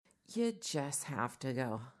you just have to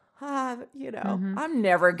go, I'm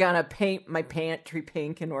never going to paint my pantry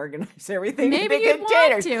pink and organize everything Maybe in you big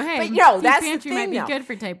containers. want to. Hey, but no, deep that's pantry the thing. might be good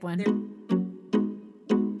for type 1.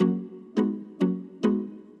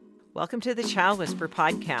 Welcome to the Child Whisperer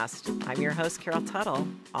podcast. I'm your host, Carol Tuttle,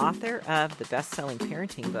 author of the best-selling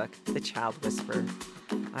parenting book, The Child Whisperer.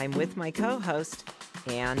 I'm with my co-host,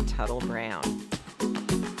 Ann Tuttle Brown.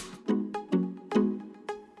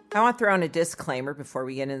 I want to throw in a disclaimer before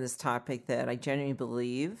we get into this topic that I genuinely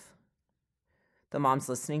believe the moms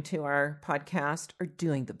listening to our podcast are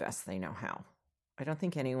doing the best they know how. I don't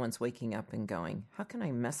think anyone's waking up and going, how can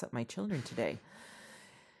I mess up my children today?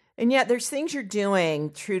 And yet there's things you're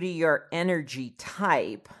doing true to your energy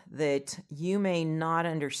type that you may not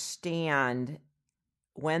understand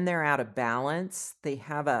when they're out of balance. They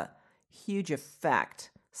have a huge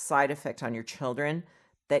side effect on your children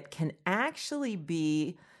that can actually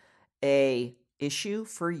be a issue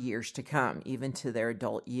for years to come, even to their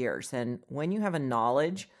adult years. And when you have a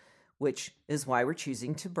knowledge, which is why we're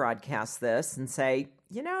choosing to broadcast this and say,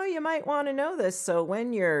 you might want to know this. So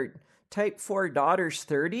when your type 4 daughter's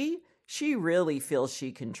 30, she really feels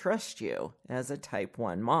she can trust you as a type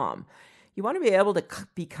 1 mom. You want to be able to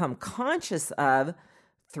become conscious of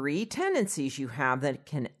 3 tendencies you have that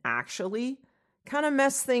can actually kind of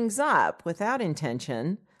mess things up without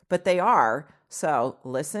intention, but they are. So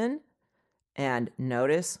listen and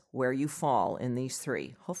notice where you fall in these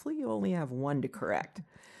 3. Hopefully you only have 1 to correct.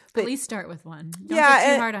 But at least start with 1. Don't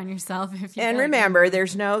get too hard on yourself. If you and remember,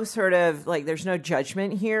 there's no there's no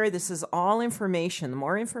judgment here. This is all information. The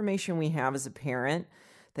more information we have as a parent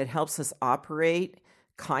that helps us operate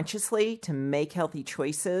consciously to make healthy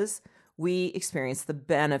choices, we experience the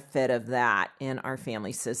benefit of that in our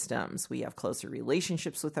family systems. We have closer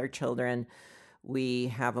relationships with our children. We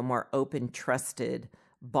have a more open, trusted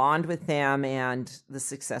bond with them, and the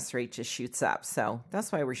success rate just shoots up. So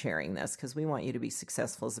that's why we're sharing this, because we want you to be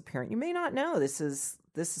successful as a parent. You may not know this is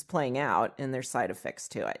playing out, and there's side effects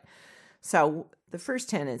to it. So the first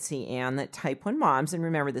tendency, Anne, that type 1 moms, and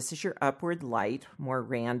remember, this is your upward light, more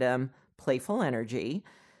random, playful energy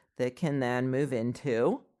that can then move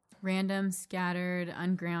into random, scattered,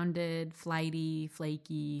 ungrounded, flighty,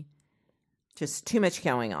 flaky. Just too much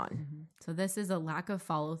going on. Mm-hmm. So this is a lack of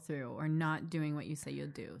follow through or not doing what you say you'll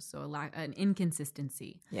do. So an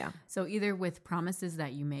inconsistency. Yeah. So either with promises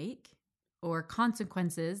that you make or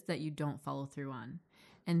consequences that you don't follow through on.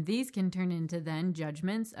 And these can turn into then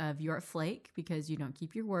judgments of you're a flake because you don't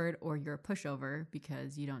keep your word, or you're a pushover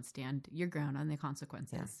because you don't stand your ground on the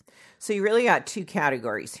consequences. Yeah. So you really got 2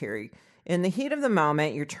 categories here. In the heat of the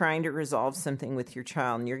moment, you're trying to resolve something with your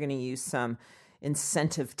child, and you're going to use some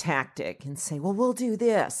incentive tactic and say, well, we'll do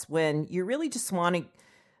this, when you really just want to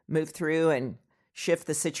move through and shift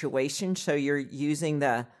the situation. So you're using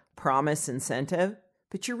the promise incentive,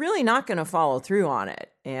 but you're really not going to follow through on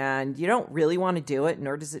it. And you don't really want to do it,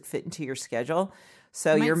 nor does it fit into your schedule.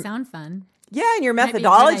 So it might sound fun. Yeah, and your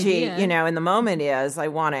methodology, in the moment is, I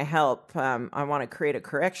want to help. I want to create a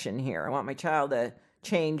correction here. I want my child to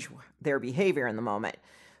change their behavior in the moment.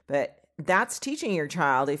 But that's teaching your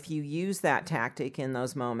child, if you use that tactic in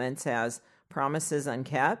those moments as promises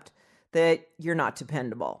unkept, that you're not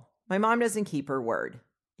dependable. My mom doesn't keep her word.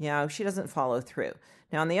 She doesn't follow through.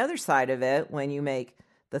 Now, on the other side of it, when you make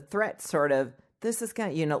the threat sort of, this is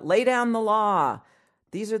kind of, lay down the law.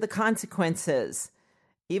 These are the consequences.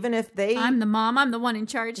 Even if I'm the mom, I'm the one in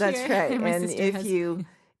charge that's here. That's right. And if you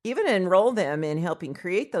even enroll them in helping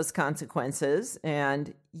create those consequences,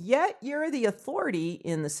 and yet you're the authority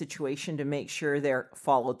in the situation to make sure they're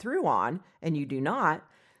followed through on, and you do not,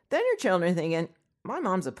 then your children are thinking, my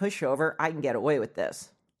mom's a pushover, I can get away with this.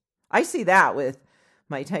 I see that with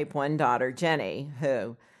my type 1 daughter, Jenny,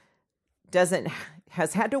 who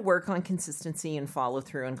has had to work on consistency and follow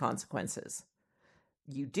through and consequences.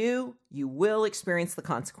 You will experience the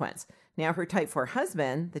consequence. Now, her type 4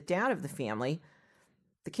 husband, the dad of the family,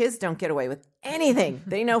 the kids don't get away with anything.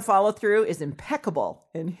 They know follow through is impeccable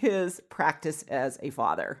in his practice as a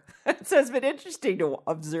father. So it's been interesting to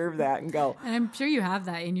observe that and go. And I'm sure you have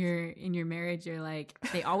that in your marriage. You're like,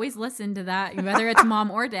 they always listen to that, whether it's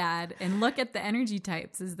mom or dad, and look at the energy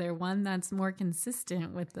types. Is there one that's more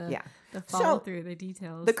consistent with the follow through, the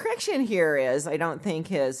details? The correction here is, I don't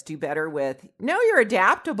think, is do better with, no, you're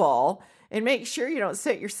adaptable. And make sure you don't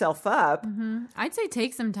set yourself up. Mm-hmm. I'd say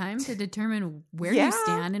take some time to determine where you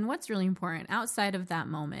stand and what's really important outside of that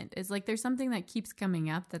moment. It's like there's something that keeps coming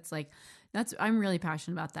up that's like, I'm really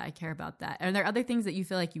passionate about that. I care about that. Are there other things that you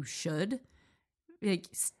feel like you should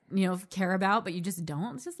care about, but you just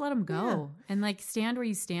don't? Just let them go and stand where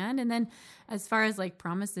you stand. And then as far as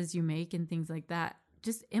promises you make and things like that,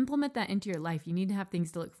 just implement that into your life. You need to have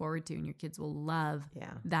things to look forward to, and your kids will love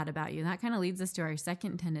that about you. And that kind of leads us to our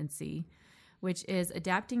second tendency, which is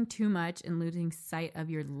adapting too much and losing sight of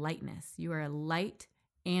your lightness. You are a light,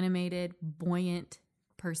 animated, buoyant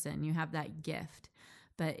person. You have that gift.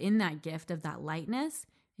 But in that gift of that lightness,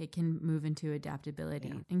 it can move into adaptability.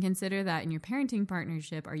 Yeah. And consider that in your parenting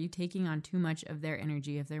partnership, are you taking on too much of their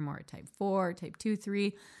energy if they're more type 4, type 2,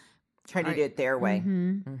 3? Trying to do it their way.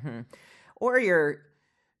 Or you're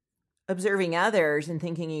observing others and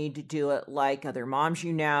thinking you need to do it like other moms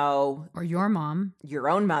you know. Or your mom. Your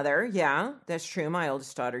own mother. Yeah, that's true. My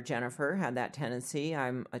oldest daughter, Jennifer, had that tendency.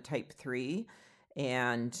 I'm a type 3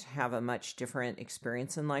 and have a much different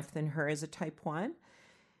experience in life than her as a type 1.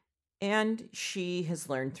 And she has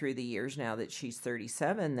learned through the years now that she's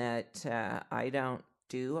 37 that I don't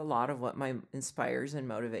do a lot of what inspires and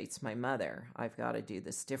motivates my mother. I've got to do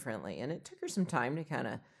this differently. And it took her some time to kind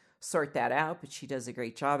of sort that out, but she does a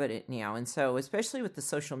great job at it now. And so, especially with the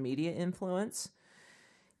social media influence,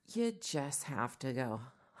 you just have to go,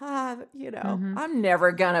 I'm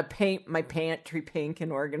never going to paint my pantry pink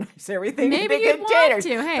and organize everything. Maybe you want to.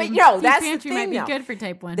 Hey, but that's pantry the thing. Might be good for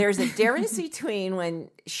type 1. There's a difference between when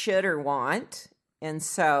should or want. And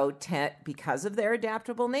so because of their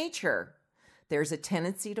adaptable nature, there's a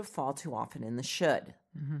tendency to fall too often in the should,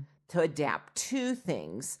 to adapt to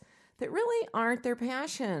things that really aren't their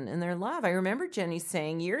passion and their love. I remember Jenny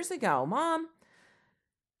saying years ago, Mom,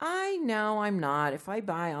 I know I'm not. If I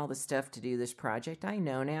buy all the stuff to do this project, I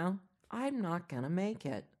know now I'm not going to make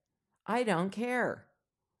it. I don't care.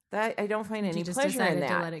 I don't find any pleasure in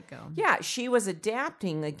that. To let it go. Yeah, she was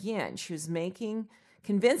adapting again. She was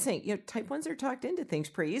convincing. Type 1s are talked into things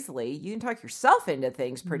pretty easily. You can talk yourself into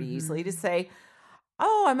things pretty easily to say,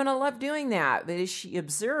 oh, I'm going to love doing that. But as she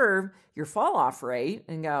observe your fall off rate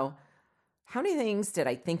and go, how many things did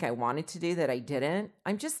I think I wanted to do that I didn't?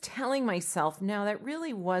 I'm just telling myself, no, that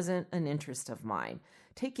really wasn't an interest of mine.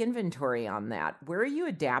 Take inventory on that. Where are you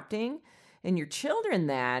adapting? And your children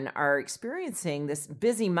then are experiencing this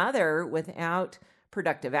busy mother without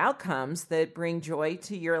productive outcomes that bring joy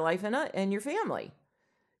to your life and your family.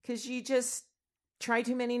 Because you just try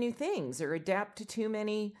too many new things or adapt to too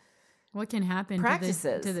many What can happen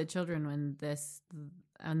practices to the children when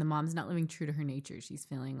the mom's not living true to her nature? She's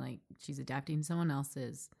feeling like she's adapting to someone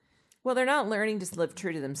else's. Well, they're not learning to live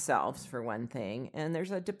true to themselves, for one thing. And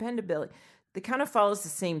there's a dependability that kind of follows the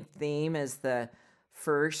same theme as the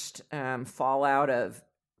first fallout of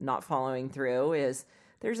not following through is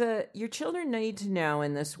your children need to know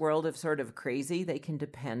in this world of sort of crazy, they can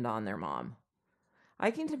depend on their mom.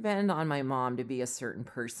 I can depend on my mom to be a certain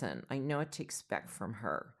person. I know what to expect from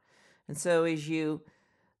her. And so as you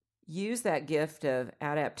use that gift of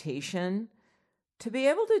adaptation to be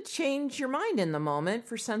able to change your mind in the moment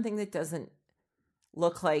for something that doesn't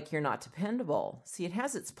look like you're not dependable. See, it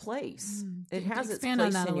has its place. It has its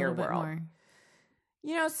place in your world.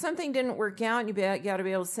 Something didn't work out and you got to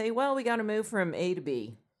be able to say, well, we got to move from A to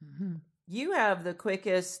B. You have the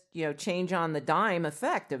quickest, change on the dime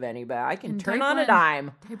effect of anybody. I can turn on a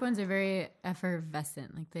dime. Type 1s are very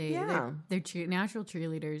effervescent. Like they're natural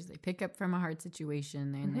cheerleaders. They pick up from a hard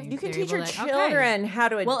situation. And you can teach your children how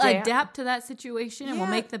to adapt. We'll adapt to that situation and we'll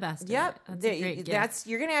make the best of it. That's a great gift.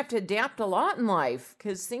 You're going to have to adapt a lot in life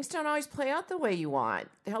because things don't always play out the way you want.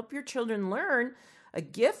 To help your children learn a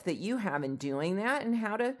gift that you have in doing that and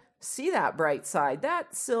how to see that bright side,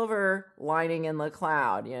 that silver lining in the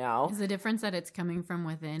cloud, Is the difference that it's coming from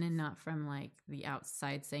within and not from like the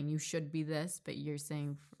outside saying you should be this, but you're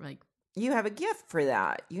saying like... You have a gift for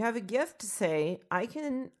that. You have a gift to say, I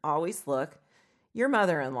can always look. Your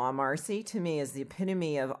mother-in-law, Marcy, to me is the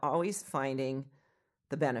epitome of always finding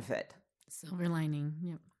the benefit. Silver lining,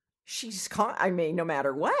 yep. No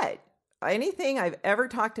matter what. Anything I've ever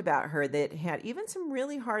talked about her that had even some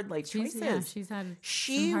really hard life choices. She's had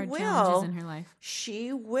some hard challenges in her life.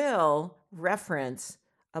 She will reference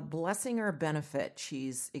a blessing or a benefit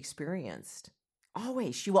she's experienced.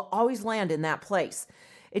 Always. She will always land in that place.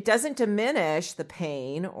 It doesn't diminish the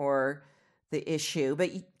pain or the issue,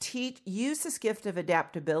 but use this gift of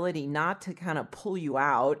adaptability not to kind of pull you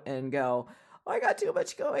out and go, I got too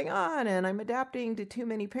much going on and I'm adapting to too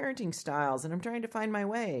many parenting styles and I'm trying to find my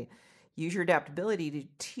way. Use your adaptability to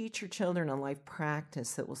teach your children a life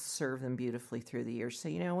practice that will serve them beautifully through the years. So,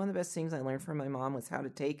 one of the best things I learned from my mom was how to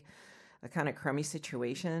take a kind of crummy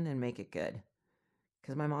situation and make it good.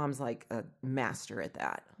 Because my mom's like a master at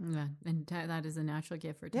that. Yeah, and that is a natural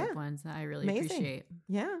gift for type 1s that I really appreciate.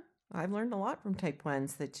 Yeah, I've learned a lot from type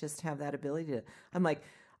 1s that just have that ability to, I'm like,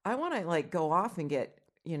 I want to like go off and get,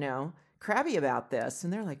 crabby about this.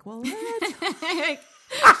 And they're like, well, let's...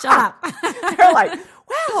 Shut up. They're like,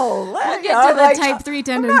 well, We'll get to the type 3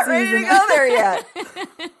 tendencies. I'm not ready to go there yet.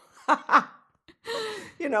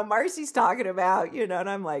 Marcy's talking about, and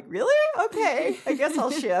I'm like, really? Okay, I guess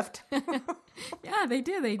I'll shift. Yeah, they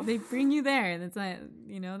do. They bring you there. That's like,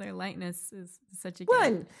 their lightness is such a Well,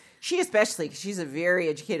 gift. and she especially, because she's a very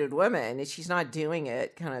educated woman, and she's not doing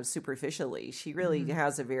it kind of superficially. She really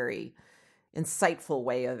has a very insightful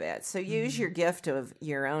way of it. So use your gift of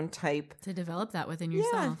your own type. To develop that within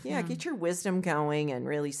yourself. Yeah, get your wisdom going and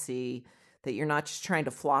really see that you're not just trying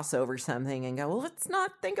to floss over something and go, well, let's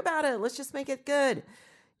not think about it. Let's just make it good.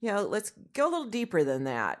 Let's go a little deeper than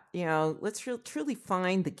that. Let's truly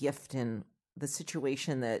find the gift in the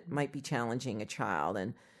situation that might be challenging a child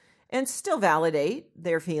and still validate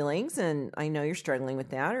their feelings. And I know you're struggling with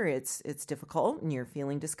that, or it's difficult and you're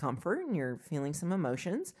feeling discomfort and you're feeling some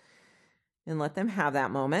emotions, and let them have that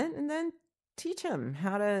moment, and then teach them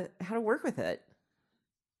how to work with it,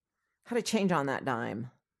 how to change on that dime,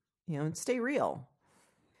 and stay real.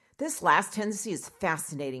 This last tendency is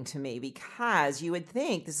fascinating to me because you would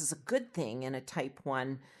think this is a good thing in a type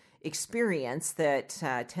 1 experience that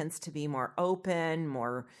tends to be more open,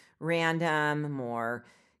 more random, more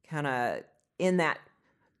kind of in that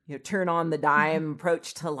turn on the dime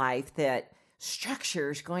approach to life, that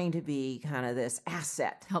structure is going to be kind of this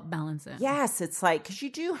asset. Help balance it. Yes, it's like, because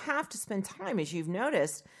you do have to spend time, as you've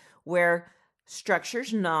noticed, where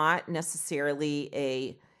structure's not necessarily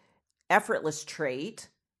a effortless trait,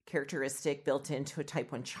 characteristic built into a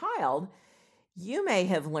type 1 child. You may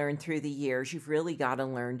have learned through the years, you've really got to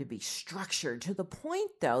learn to be structured to the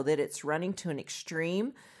point, though, that it's running to an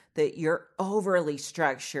extreme that you're overly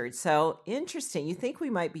structured. So interesting. You think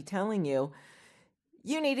we might be telling you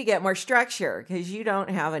need to get more structure because you don't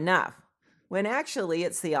have enough, when actually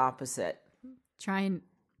it's the opposite. Try and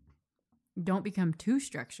don't become too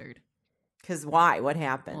structured. Because why? What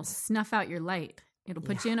happens? Well, snuff out your light. It'll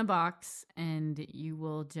put you in a box and you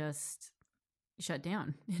will just shut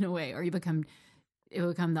down in a way, or it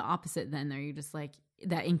will become the opposite then, or you're just like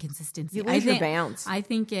that inconsistency. You lose your bounce. I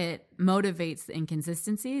think it motivates the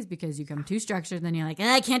inconsistencies because you become too structured, then you're like,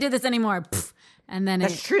 I can't do this anymore. And then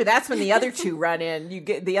that's true. That's when the other two run in. You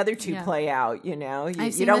get the other two play out, you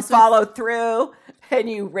don't follow through and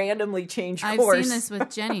you randomly change course. I've seen this with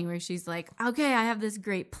Jenny where she's like, okay, I have this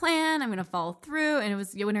great plan. I'm going to follow through. And it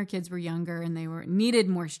was when her kids were younger and they needed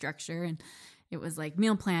more structure, and it was like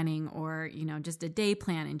meal planning or, just a day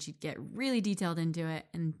plan, and she'd get really detailed into it.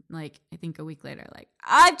 And like, I think a week later, like,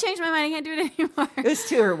 I've changed my mind. I can't do it anymore. It was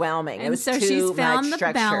too overwhelming. And it was so too she's found much the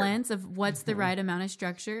structure. balance of what's the right amount of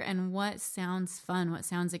structure and what sounds fun, what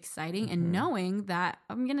sounds exciting, and knowing that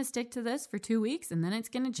I'm going to stick to this for 2 weeks and then it's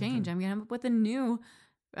going to change. I'm going to come up with a new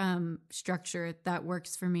structure that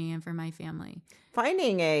works for me and for my family.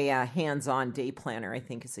 Finding a hands-on day planner, I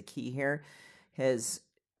think, is a key here, because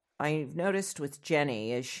I've noticed with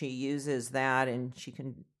Jenny, as she uses that and she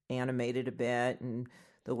can animate it a bit, and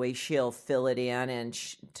the way she'll fill it in, and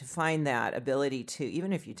to find that ability to,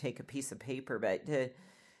 even if you take a piece of paper, but to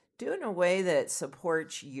do it in a way that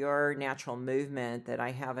supports your natural movement, that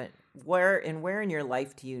I haven't, where in your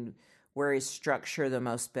life where is structure the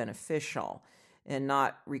most beneficial, and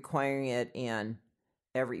not requiring it in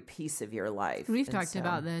every piece of your life. We've talked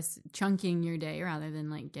about this, chunking your day rather than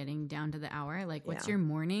like getting down to the hour. Like, what's your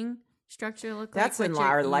morning structure look like? That's in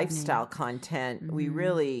our lifestyle content. We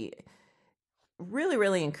really, really,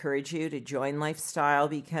 really encourage you to join Lifestyle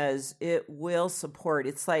because it will support.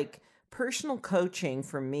 It's like personal coaching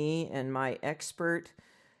for me and my expert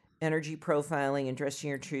energy profiling and dressing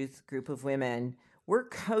your truth group of women. We're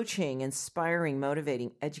coaching, inspiring,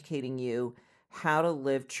 motivating, educating you how to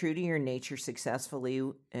live true to your nature successfully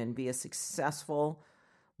and be a successful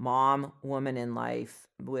mom, woman in life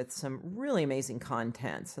with some really amazing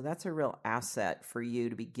content. So that's a real asset for you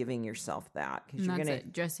to be giving yourself that. Because you're going to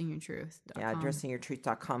dressingyourtruth.com. Yeah,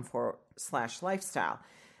 dressingyourtruth.com/lifestyle.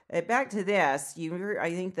 Back to this,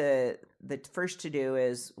 I think the first to do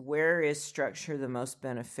is, where is structure the most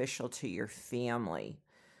beneficial to your family?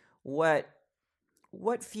 What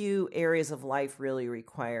few areas of life really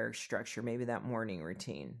require structure? Maybe that morning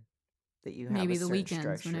routine that you have. Maybe the certain weekends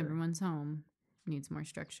structure. when everyone's home needs more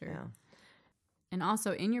structure. Yeah. And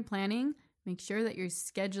also in your planning, make sure that you're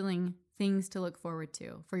scheduling things to look forward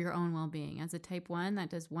to for your own well-being. As a type 1, that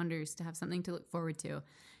does wonders to have something to look forward to.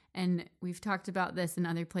 And we've talked about this in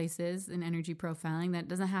other places in energy profiling. That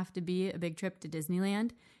doesn't have to be a big trip to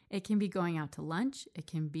Disneyland. It can be going out to lunch. It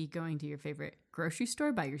can be going to your favorite grocery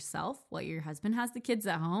store by yourself while your husband has the kids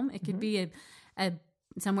at home. It could be a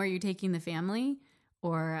somewhere you're taking the family,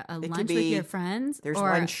 or a lunch with your friends. There's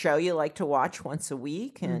one show you like to watch once a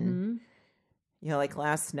week, and Like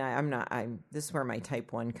last night, this is where my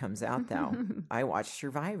type 1 comes out though. I watched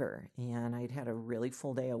Survivor, and I'd had a really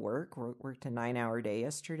full day of work. Worked a 9-hour day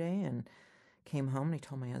yesterday and came home and I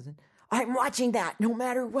told my husband, I'm watching that no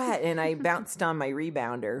matter what. And I bounced on my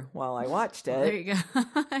rebounder while I watched it. There you go.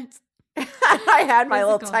 I had my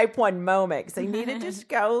little type 1 moment because I needed to just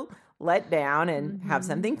go let down and have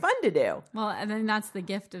something fun to do. Well, and then that's the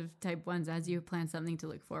gift of type 1s. As you plan something to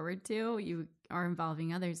look forward to, you are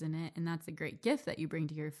involving others in it. And that's a great gift that you bring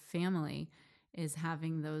to your family, is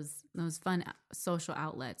having those fun social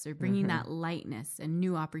outlets, or bringing that lightness and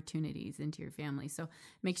new opportunities into your family. So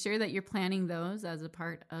make sure that you're planning those as a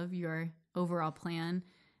part of your overall plan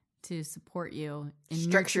to support you in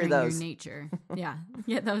structure nurturing those. your nature. Yeah,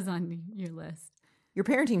 get those on your list. Your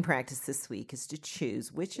parenting practice this week is to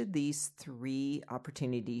choose which of these 3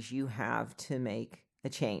 opportunities you have to make a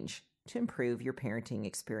change, to improve your parenting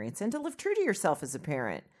experience, and to live true to yourself as a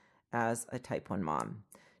parent, as a type 1 mom.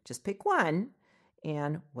 Just pick one,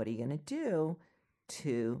 and what are you going to do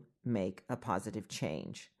to make a positive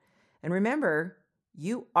change? And remember,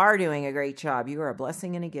 you are doing a great job. You are a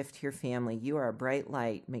blessing and a gift to your family. You are a bright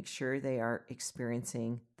light. Make sure they are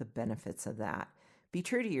experiencing the benefits of that. Be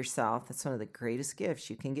true to yourself. That's one of the greatest gifts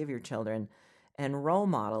you can give your children. And role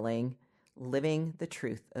modeling, living the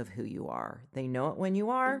truth of who you are. They know it when you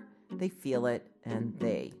are, they feel it, and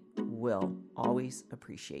they will always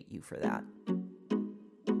appreciate you for that.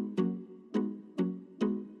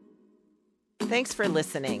 Thanks for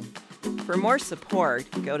listening. For more support,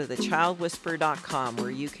 go to thechildwhisperer.com,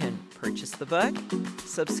 where you can purchase the book,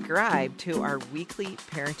 subscribe to our weekly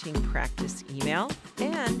parenting practice email,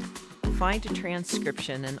 and find a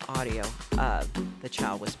transcription and audio of the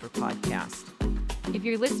Child Whisperer podcast. If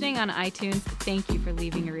you're listening on iTunes, thank you for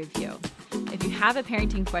leaving a review. If you have a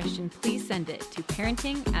parenting question, please send it to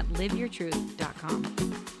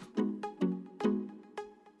parenting@liveyourtruth.com.